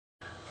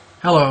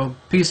Hello,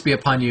 peace be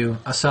upon you,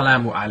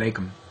 Assalamu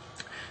alaikum.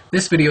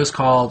 This video is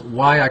called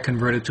Why I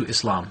Converted to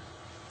Islam.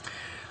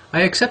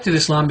 I accepted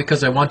Islam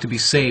because I want to be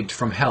saved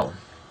from hell.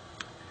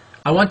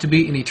 I want to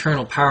be in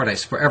eternal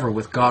paradise forever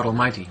with God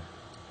Almighty.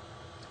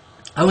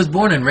 I was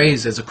born and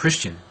raised as a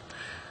Christian.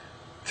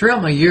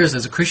 Throughout my years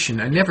as a Christian,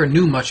 I never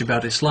knew much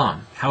about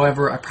Islam.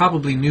 However, I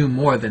probably knew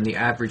more than the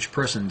average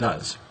person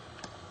does.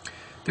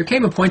 There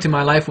came a point in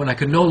my life when I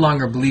could no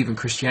longer believe in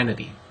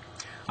Christianity.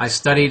 I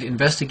studied,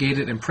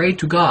 investigated, and prayed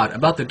to God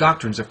about the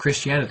doctrines of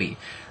Christianity,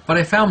 but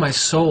I found my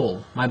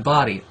soul, my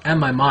body, and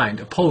my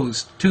mind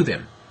opposed to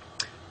them.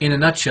 In a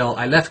nutshell,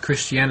 I left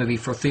Christianity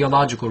for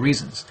theological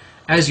reasons,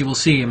 as you will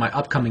see in my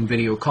upcoming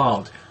video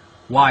called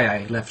Why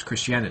I Left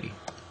Christianity.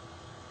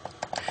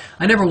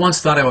 I never once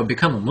thought I would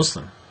become a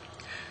Muslim.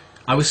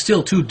 I was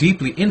still too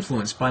deeply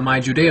influenced by my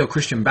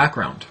Judeo-Christian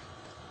background,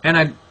 and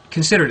I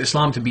considered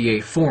Islam to be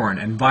a foreign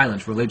and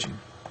violent religion.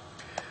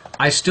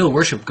 I still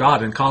worshiped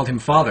God and called Him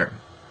Father,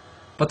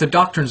 but the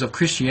doctrines of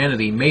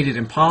Christianity made it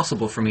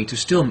impossible for me to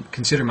still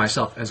consider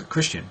myself as a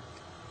Christian.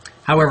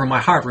 However, my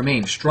heart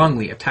remained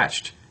strongly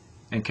attached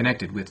and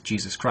connected with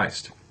Jesus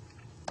Christ.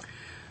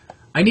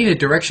 I needed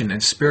direction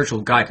and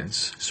spiritual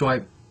guidance, so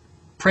I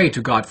prayed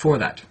to God for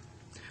that.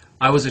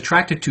 I was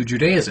attracted to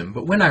Judaism,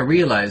 but when I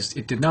realized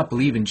it did not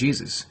believe in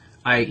Jesus,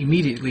 I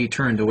immediately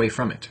turned away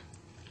from it.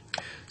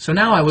 So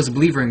now I was a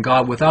believer in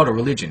God without a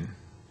religion,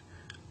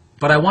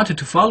 but I wanted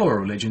to follow a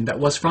religion that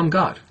was from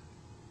God.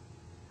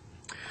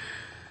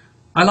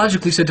 I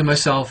logically said to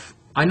myself,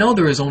 I know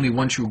there is only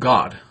one true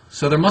God,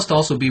 so there must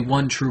also be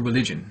one true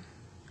religion.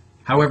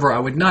 However, I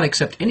would not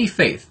accept any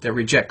faith that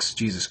rejects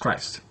Jesus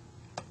Christ.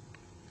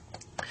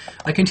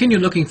 I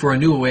continued looking for a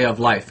new way of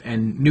life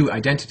and new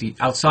identity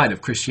outside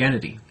of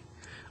Christianity.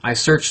 I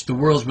searched the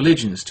world's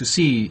religions to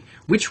see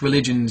which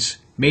religions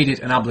made it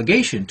an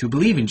obligation to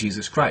believe in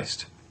Jesus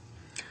Christ.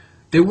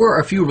 There were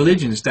a few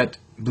religions that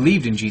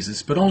believed in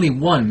Jesus, but only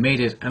one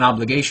made it an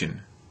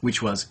obligation,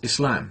 which was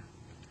Islam.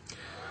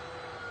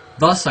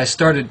 Thus, I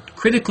started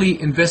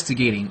critically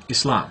investigating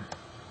Islam.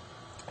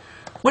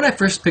 When I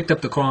first picked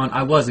up the Quran,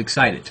 I was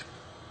excited.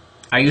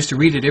 I used to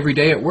read it every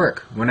day at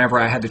work, whenever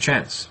I had the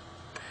chance.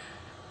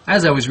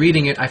 As I was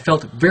reading it, I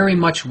felt very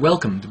much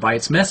welcomed by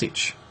its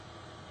message,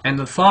 and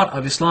the thought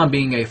of Islam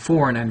being a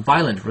foreign and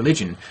violent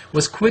religion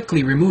was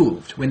quickly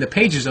removed when the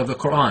pages of the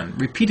Quran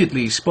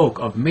repeatedly spoke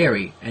of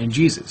Mary and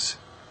Jesus,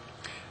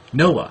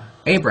 Noah,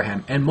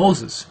 Abraham, and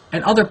Moses,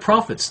 and other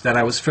prophets that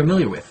I was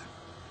familiar with.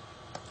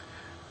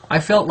 I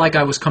felt like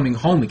I was coming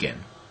home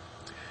again.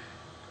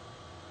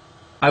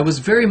 I was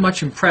very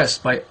much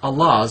impressed by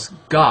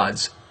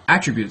God's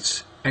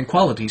attributes and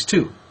qualities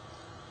too.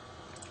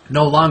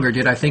 No longer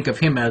did I think of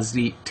Him as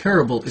the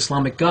terrible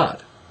Islamic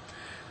God.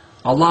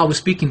 Allah was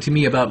speaking to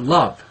me about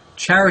love,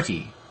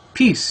 charity,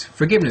 peace,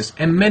 forgiveness,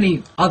 and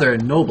many other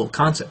noble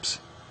concepts.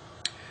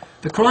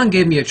 The Quran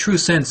gave me a true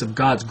sense of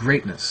God's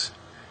greatness.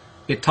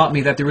 It taught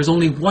me that there is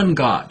only one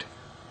God,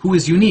 who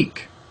is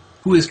unique,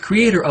 who is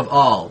creator of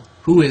all,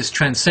 who is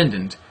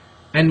transcendent,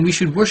 and we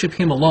should worship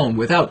Him alone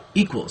without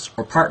equals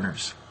or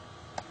partners.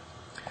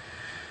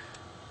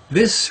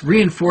 This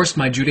reinforced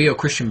my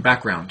Judeo-Christian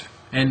background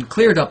and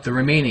cleared up the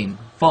remaining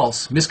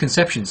false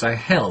misconceptions I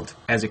held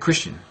as a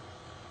Christian.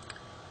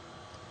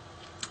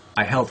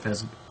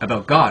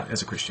 About God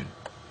as a Christian.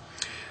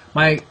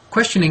 My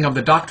questioning of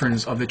the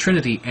doctrines of the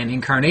Trinity and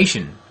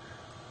Incarnation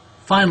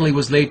finally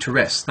was laid to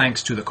rest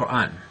thanks to the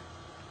Quran.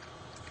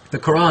 The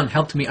Quran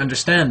helped me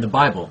understand the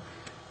Bible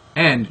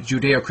and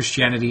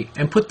Judeo-Christianity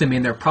and put them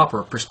in their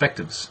proper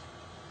perspectives.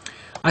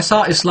 I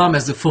saw Islam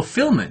as the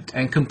fulfillment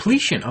and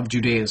completion of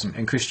Judaism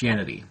and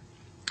Christianity.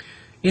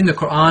 In the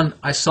Quran,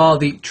 I saw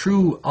the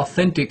true,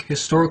 authentic,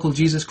 historical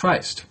Jesus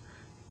Christ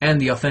and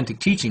the authentic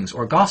teachings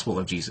or gospel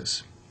of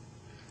Jesus.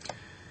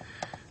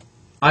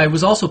 I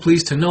was also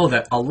pleased to know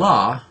that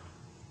Allah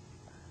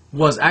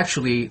was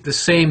actually the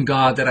same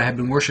God that I had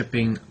been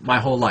worshiping my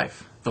whole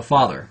life, the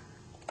Father.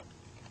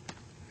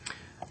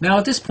 Now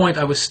at this point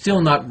I was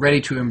still not ready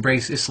to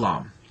embrace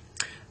Islam.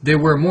 There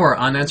were more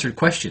unanswered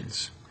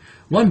questions.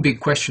 One big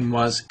question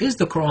was, is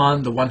the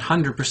Quran the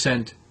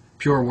 100%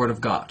 pure Word of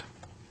God?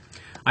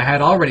 I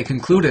had already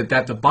concluded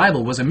that the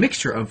Bible was a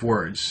mixture of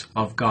words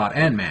of God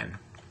and man.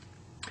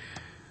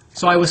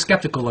 So I was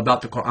skeptical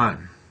about the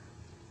Quran.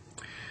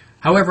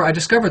 However, I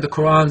discovered the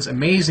Quran's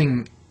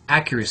amazing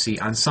accuracy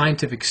on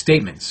scientific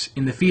statements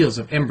in the fields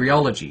of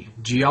embryology,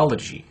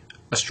 geology,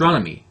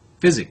 astronomy,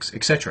 physics,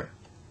 etc.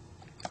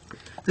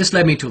 This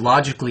led me to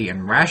logically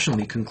and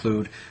rationally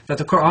conclude that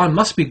the Quran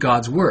must be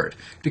God's word,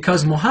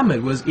 because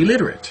Muhammad was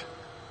illiterate.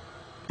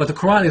 But the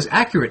Quran is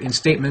accurate in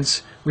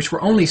statements which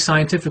were only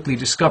scientifically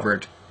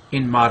discovered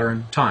in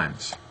modern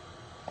times.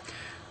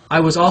 I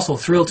was also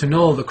thrilled to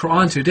know the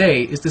Quran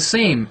today is the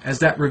same as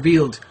that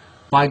revealed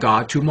by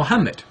God to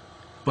Muhammad,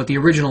 but the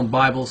original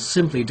Bible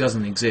simply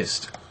doesn't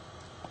exist.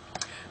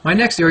 My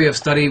next area of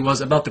study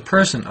was about the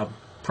person of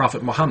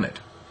Prophet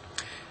Muhammad.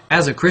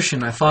 As a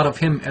Christian, I thought of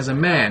him as a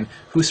man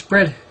who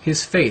spread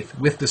his faith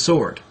with the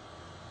sword.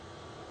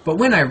 But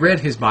when I read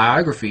his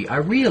biography, I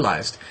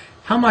realized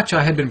how much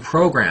I had been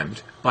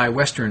programmed by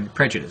Western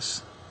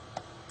prejudice.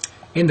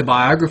 In the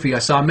biography, I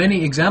saw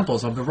many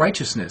examples of the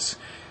righteousness,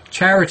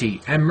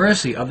 charity, and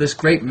mercy of this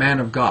great man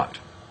of God.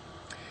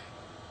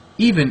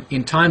 Even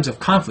in times of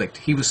conflict,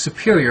 he was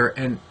superior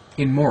in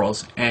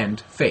morals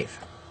and faith.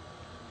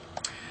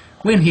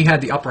 When he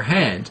had the upper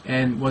hand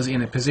and was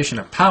in a position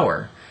of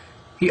power,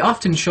 he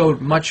often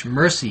showed much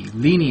mercy,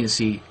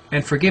 leniency,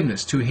 and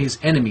forgiveness to his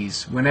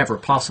enemies whenever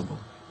possible.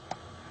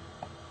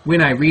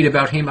 When I read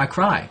about him, I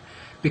cry,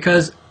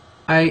 because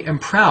I am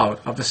proud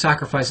of the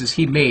sacrifices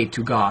he made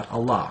to God,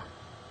 Allah.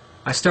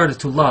 I started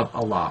to love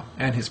Allah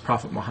and his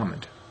Prophet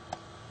Muhammad.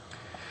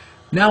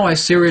 Now I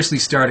seriously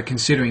started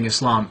considering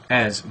Islam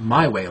as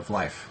my way of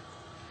life.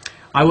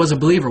 I was a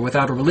believer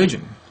without a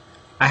religion.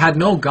 I had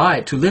no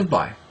guide to live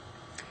by.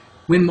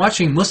 When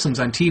watching Muslims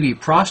on TV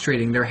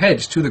prostrating their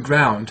heads to the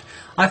ground,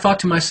 I thought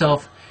to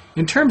myself,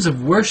 in terms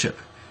of worship,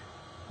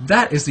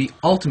 that is the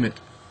ultimate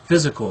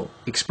physical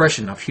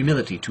expression of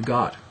humility to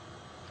God.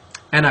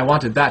 And I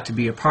wanted that to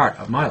be a part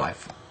of my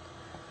life.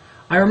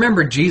 I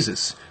remember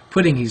Jesus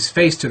putting his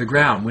face to the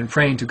ground when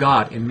praying to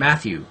God in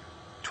Matthew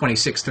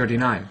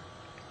 26:39.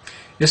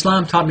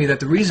 Islam taught me that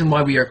the reason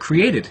why we are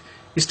created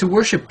is to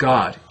worship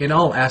God in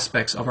all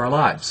aspects of our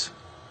lives.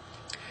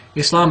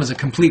 Islam is a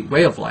complete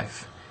way of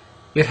life.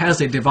 It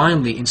has a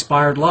divinely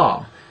inspired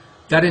law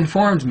that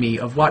informed me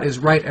of what is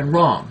right and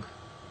wrong,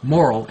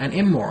 moral and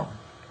immoral.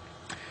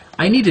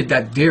 I needed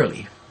that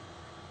dearly.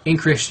 In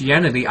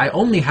Christianity, I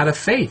only had a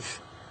faith,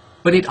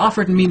 but it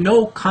offered me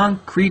no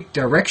concrete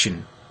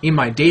direction in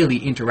my daily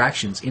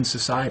interactions in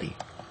society.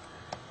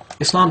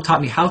 Islam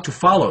taught me how to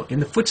follow in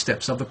the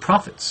footsteps of the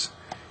prophets.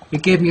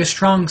 It gave me a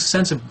strong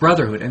sense of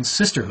brotherhood and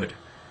sisterhood,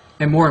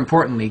 and more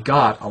importantly,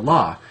 God,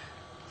 Allah,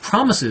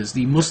 promises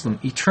the Muslim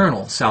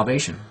eternal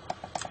salvation.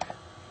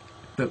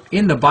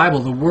 In the Bible,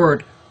 the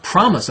word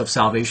promise of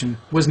salvation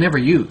was never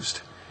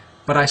used,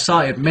 but I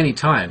saw it many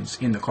times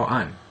in the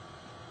Quran.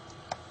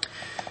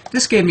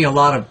 This gave me a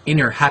lot of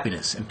inner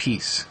happiness and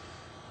peace.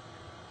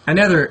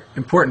 Another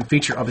important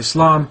feature of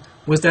Islam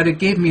was that it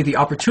gave me the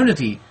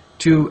opportunity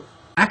to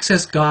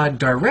access God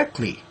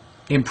directly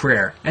in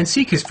prayer and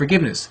seek his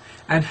forgiveness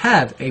and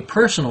have a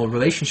personal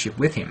relationship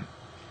with him.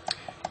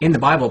 In the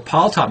Bible,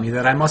 Paul taught me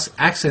that I must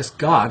access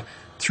God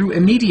through a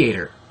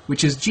mediator,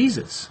 which is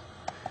Jesus.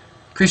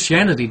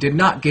 Christianity did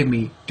not give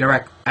me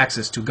direct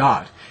access to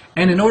God,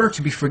 and in order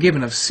to be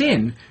forgiven of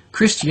sin,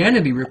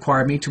 Christianity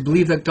required me to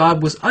believe that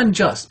God was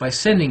unjust by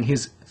sending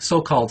his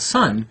so-called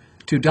Son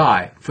to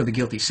die for the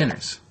guilty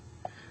sinners.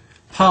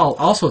 Paul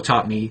also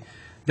taught me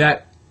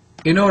that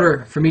in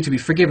order for me to be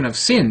forgiven of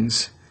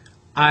sins,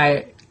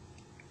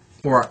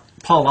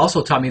 Paul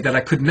also taught me that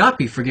I could not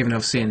be forgiven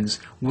of sins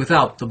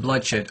without the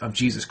bloodshed of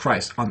Jesus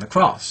Christ on the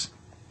cross.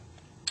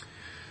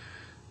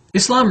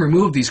 Islam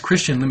removed these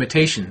Christian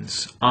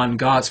limitations on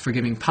God's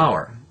forgiving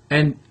power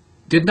and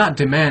did not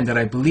demand that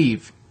I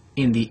believe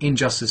in the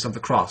injustice of the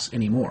cross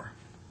anymore.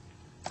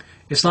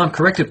 Islam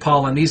corrected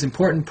Paul on these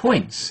important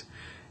points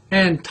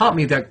and taught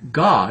me that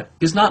God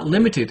is not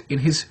limited in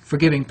his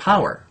forgiving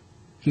power.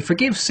 He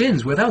forgives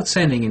sins without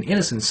sending an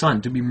innocent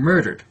son to be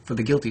murdered for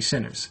the guilty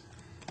sinners.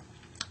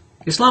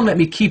 Islam let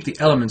me keep the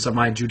elements of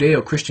my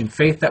Judeo-Christian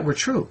faith that were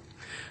true.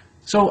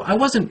 So I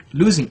wasn't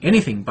losing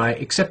anything by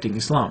accepting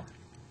Islam.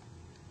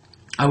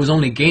 I was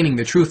only gaining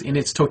the truth in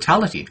its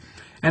totality,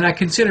 and I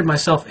considered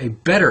myself a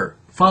better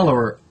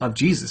follower of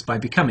Jesus by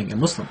becoming a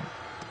Muslim.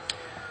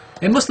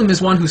 A Muslim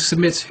is one who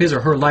submits his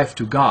or her life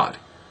to God,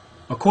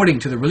 according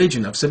to the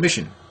religion of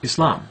submission,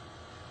 Islam.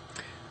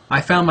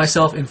 I found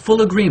myself in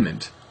full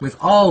agreement with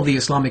all the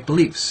Islamic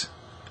beliefs.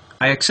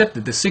 I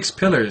accepted the 6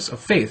 pillars of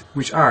faith,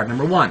 which are: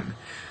 number 1,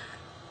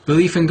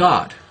 belief in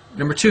God;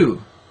 number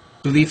 2,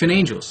 belief in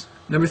angels;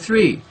 number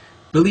 3,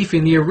 belief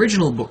in the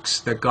original books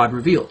that God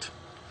revealed;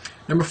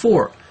 number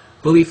 4,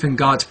 belief in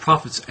God's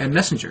prophets and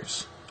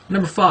messengers;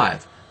 number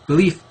 5,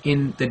 belief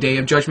in the Day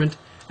of Judgment;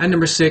 and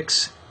number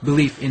 6,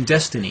 belief in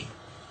destiny.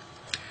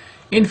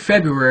 In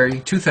February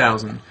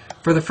 2000,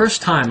 for the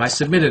first time I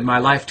submitted my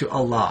life to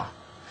Allah,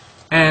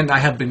 and I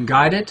have been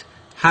guided,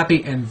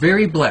 happy, and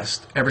very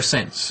blessed ever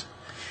since.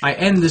 I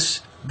end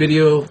this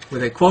video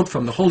with a quote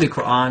from the Holy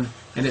Quran,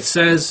 and it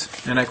says,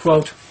 and I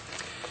quote,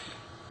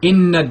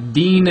 "Inna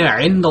ad-deena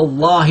 'inda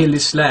Allahi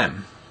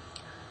al-Islam."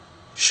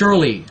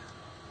 Surely,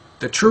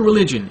 the true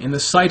religion in the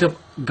sight of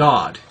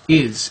God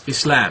is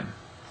Islam.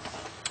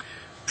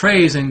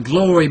 Praise and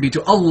glory be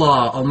to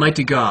Allah,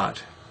 Almighty God,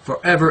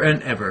 forever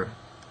and ever.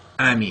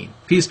 Ameen.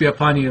 Peace be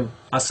upon you.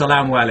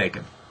 Assalamu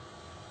alaikum.